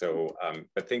applauding. So,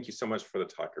 but thank you so much for the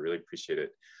talk. I really appreciate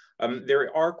it. There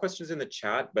are questions in the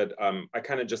chat, but I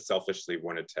kind of just selfishly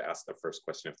wanted to ask the first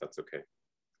question, if that's okay.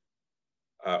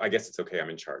 I guess it's okay,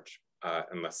 I'm in charge,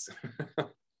 unless,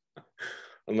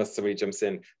 unless somebody jumps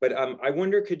in. But I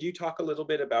wonder, could you talk a little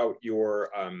bit about your,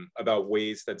 about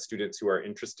ways that students who are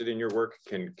interested in your work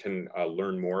can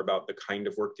learn more about the kind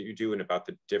of work that you do and about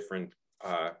the different,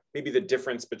 maybe the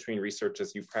difference between research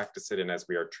as you practice it and as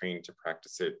we are trained to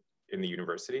practice it in the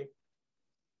university?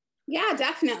 Yeah,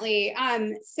 definitely.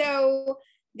 So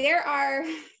there are,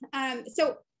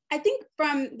 so I think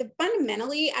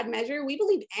fundamentally at Measure, we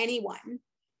believe anyone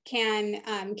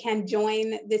can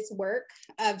join this work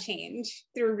of change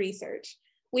through research.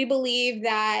 We believe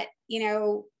that, you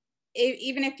know,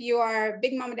 even if you are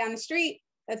Big Mama down the street,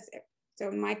 so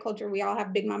in my culture, we all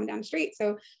have Big Mama down the street.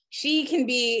 So she can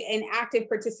be an active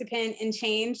participant in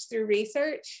change through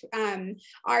research.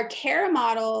 Our care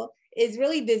model is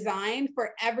really designed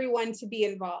for everyone to be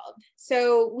involved.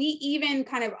 So we even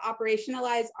kind of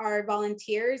operationalize our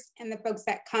volunteers and the folks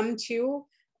that come to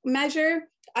Measure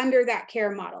under that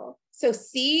care model. So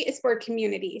C is for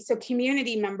community. So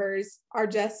community members are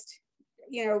just,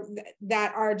 you know,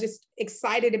 that are just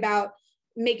excited about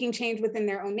making change within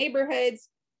their own neighborhoods.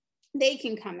 They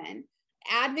can come in.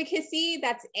 Advocacy,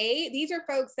 that's A. These are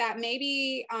folks that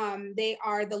maybe they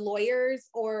are the lawyers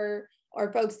or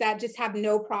folks that just have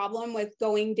no problem with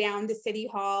going down to City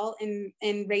Hall and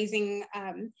raising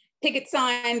picket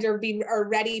signs or are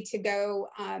ready to go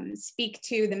speak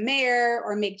to the mayor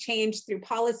or make change through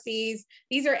policies.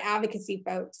 These are advocacy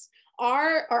folks.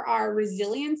 Our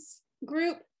resilience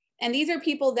group, and these are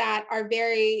people that are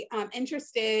very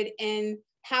interested in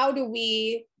how do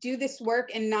we do this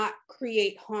work and not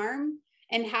create harm,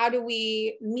 and how do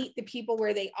we meet the people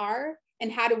where they are,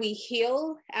 and how do we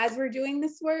heal as we're doing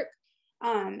this work.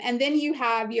 And then you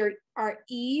have our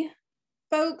E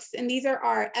folks, and these are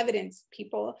our evidence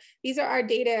people. These are our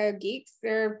data geeks.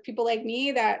 They're people like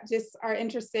me that just are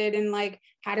interested in like,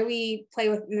 how do we play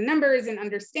with the numbers and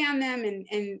understand them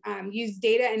and use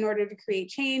data in order to create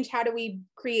change? How do we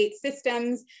create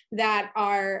systems that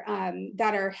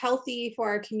are healthy for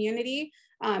our community?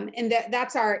 And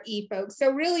that's our E folks.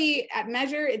 So really at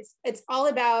Measure, it's all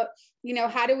about, you know,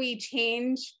 how do we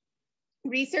change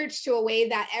research to a way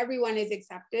that everyone is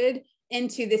accepted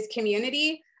into this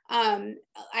community. I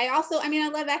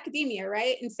love academia,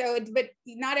 right? And so, but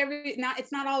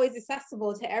it's not always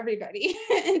accessible to everybody.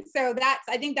 And so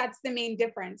I think that's the main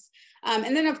difference.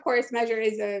 And then of course, Measure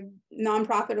is a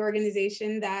nonprofit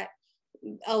organization that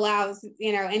allows,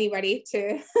 you know, anybody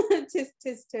to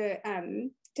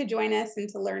to join us and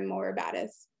to learn more about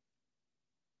us.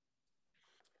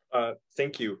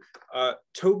 Thank you.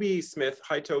 Toby Smith,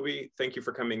 hi Toby, thank you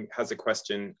for coming, has a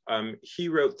question. He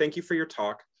wrote, thank you for your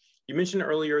talk. You mentioned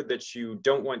earlier that you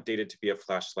don't want data to be a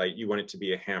flashlight, you want it to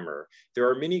be a hammer. There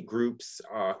are many groups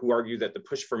who argue that the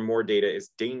push for more data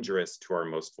is dangerous to our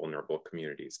most vulnerable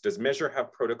communities. Does Measure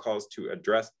have protocols to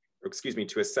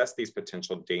assess these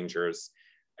potential dangers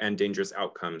and dangerous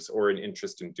outcomes, or an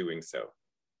interest in doing so?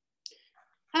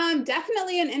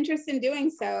 Definitely an interest in doing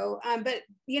so. But,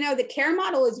 you know, the CARE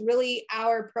model is really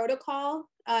our protocol.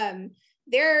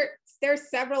 There's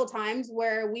several times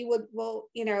where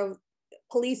you know,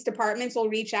 police departments will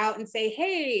reach out and say,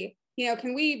 hey, you know,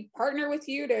 can we partner with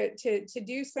you to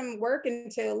do some work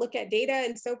and to look at data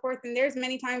and so forth? And there's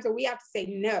many times where we have to say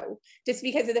no, just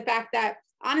because of the fact that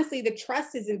honestly, the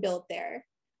trust isn't built there.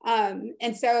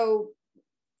 And so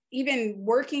even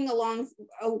working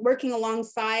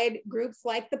alongside groups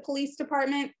like the police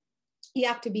department, you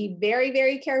have to be very,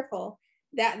 very careful.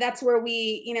 That's where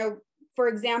we, you know, for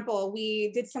example, we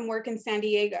did some work in San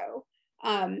Diego.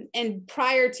 And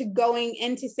prior to going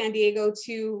into San Diego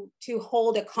to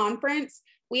hold a conference,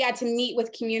 we had to meet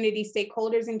with community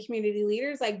stakeholders and community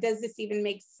leaders. Like, does this even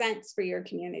make sense for your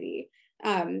community?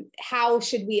 How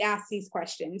should we ask these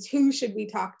questions? Who should we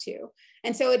talk to?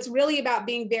 And so it's really about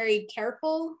being very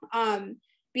careful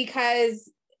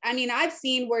because, I mean, I've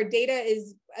seen where data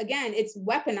is, again, it's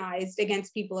weaponized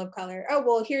against people of color. Oh,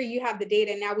 well, here you have the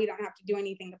data, now we don't have to do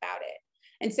anything about it.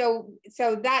 And so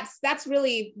that's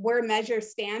really where Measure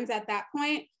stands at that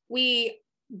point. We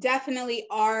definitely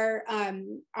are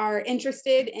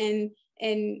interested in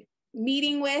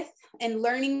meeting with and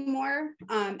learning more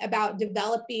about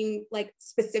developing like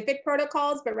specific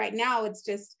protocols. But right now it's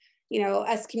just, you know,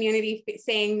 us community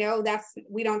saying, no,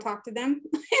 we don't talk to them.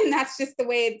 And that's just the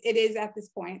way it is at this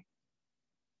point.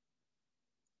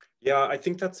 Yeah, I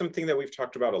think that's something that we've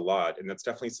talked about a lot. And that's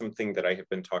definitely something that I have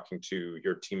been talking to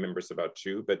your team members about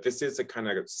too. But this is a kind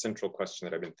of central question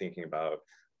that I've been thinking about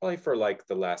probably for like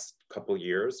the last couple of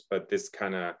years. But this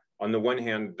kind of, on the one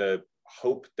hand, the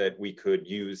hope that we could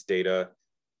use data,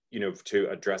 you know, to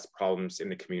address problems in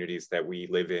the communities that we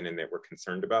live in and that we're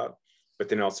concerned about, but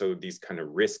then also these kind of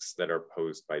risks that are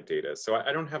posed by data. So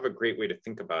I don't have a great way to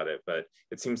think about it, but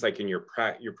it seems like in your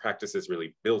practice is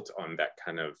really built on that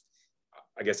kind of,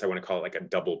 I guess I want to call it like a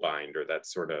double bind, or that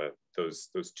sort of those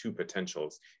two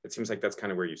potentials. It seems like that's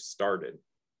kind of where you started.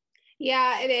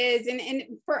 Yeah, it is. And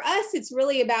for us, it's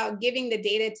really about giving the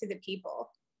data to the people.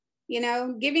 You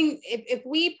know, if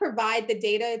we provide the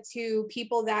data to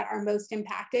people that are most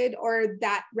impacted or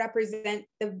that represent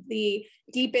the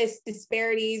deepest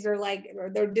disparities or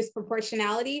their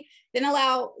disproportionality, then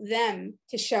allow them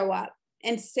to show up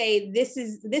and say, this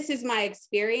is my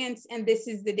experience and this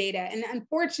is the data. And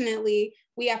unfortunately,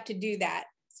 we have to do that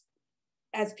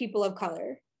as people of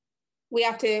color. We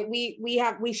have to,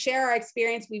 we share our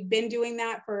experience. We've been doing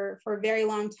that for a very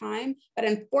long time, but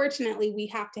unfortunately we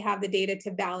have to have the data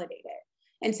to validate it.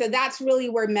 And so that's really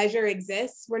where Measure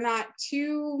exists. We're not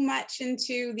too much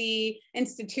into the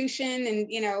institution and,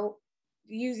 you know,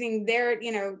 using their,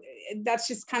 you know, that's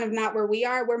just kind of not where we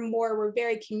are. We're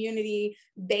very community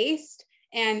based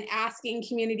and asking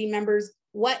community members,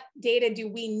 what data do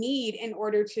we need in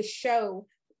order to show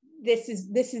this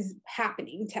is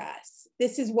happening to us?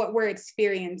 This is what we're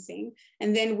experiencing.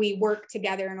 And then we work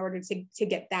together in order to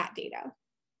get that data.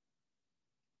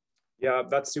 Yeah,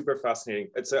 that's super fascinating.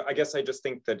 I guess I just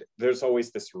think that there's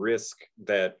always this risk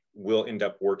that we'll end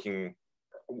up working.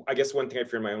 I guess one thing I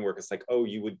fear in my own work is like, oh,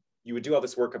 you would do all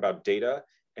this work about data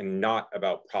and not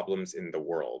about problems in the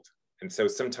world. And so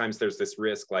sometimes there's this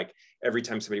risk, like every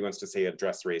time somebody wants to say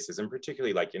address racism,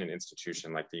 particularly like in an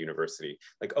institution like the university,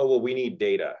 like, oh, well, we need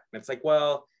data. And it's like,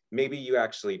 well, maybe you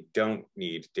actually don't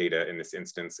need data in this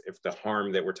instance if the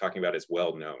harm that we're talking about is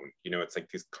well known. You know, it's like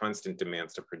these constant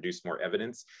demands to produce more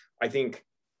evidence. I think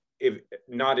if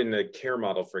not in a care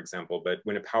model, for example, but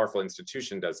when a powerful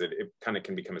institution does it, it kind of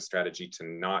can become a strategy to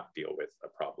not deal with a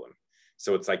problem.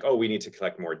 So it's like, oh, we need to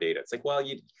collect more data. It's like, well,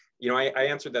 I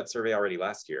answered that survey already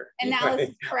last year.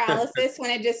 Analysis paralysis when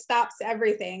it just stops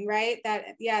everything, right?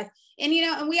 That, yes. And,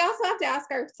 and we also have to ask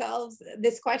ourselves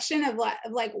this question of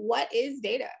like, what is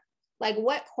data? Like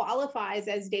what qualifies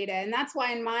as data? And that's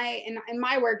why in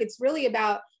my work, it's really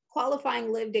about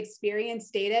qualifying lived experience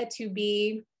data to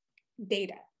be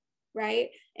data, right?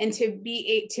 And to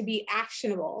be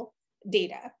actionable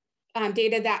data.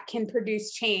 Data that can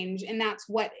produce change. And that's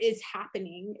what is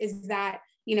happening, is that,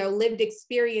 lived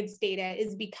experience data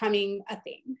is becoming a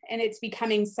thing, and it's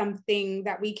becoming something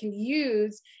that we can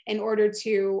use in order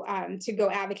to go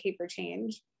advocate for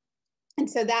change. And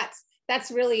so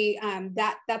that's really,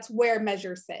 that's where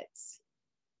Measure sits.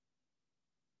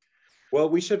 Well,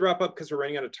 we should wrap up because we're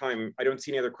running out of time. I don't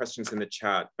see any other questions in the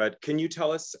chat, but can you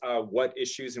tell us what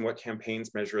issues and what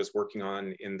campaigns Measure is working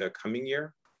on in the coming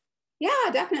year?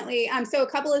 Yeah, definitely. So a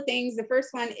couple of things. The first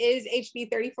one is HB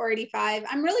 3485.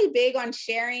 I'm really big on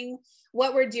sharing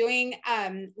what we're doing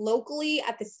locally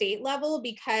at the state level,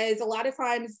 because a lot of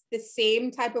times the same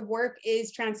type of work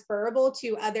is transferable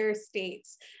to other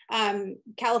states.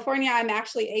 California, I'm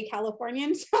actually a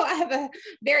Californian, so I have a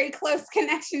very close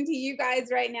connection to you guys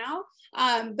right now.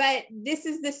 But this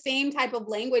is the same type of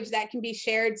language that can be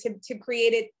shared to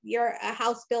create a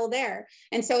House bill there.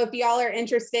 And so if y'all are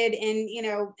interested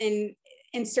in, in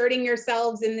inserting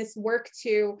yourselves in this work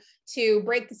to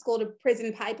break the school to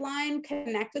prison pipeline,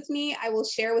 connect with me. I will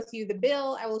share with you the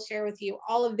bill. I will share with you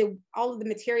all of the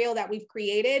material that we've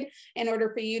created in order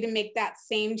for you to make that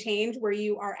same change where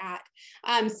you are at.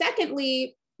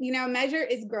 Secondly, Measure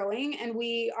is growing, and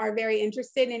we are very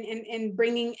interested in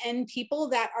bringing in people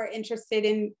that are interested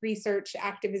in research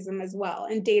activism as well,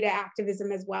 and data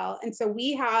activism as well. And so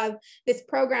we have this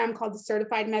program called the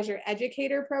Certified Measure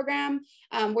Educator Program.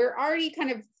 We're already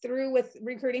kind of through with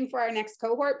recruiting for our next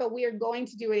cohort, but we are going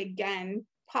to do it again,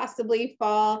 possibly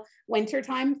fall, winter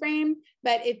timeframe.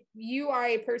 But if you are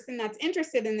a person that's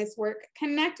interested in this work,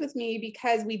 connect with me,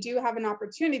 because we do have an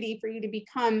opportunity for you to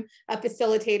become a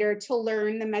facilitator, to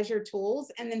learn the Measure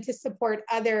tools, and then to support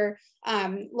other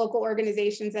local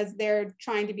organizations as they're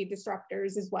trying to be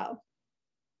disruptors as well.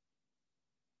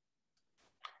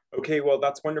 Okay, well,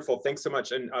 that's wonderful. Thanks so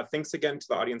much. And thanks again to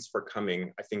the audience for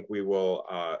coming. I think we will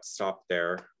stop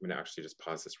there. I'm going to actually just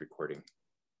pause this recording.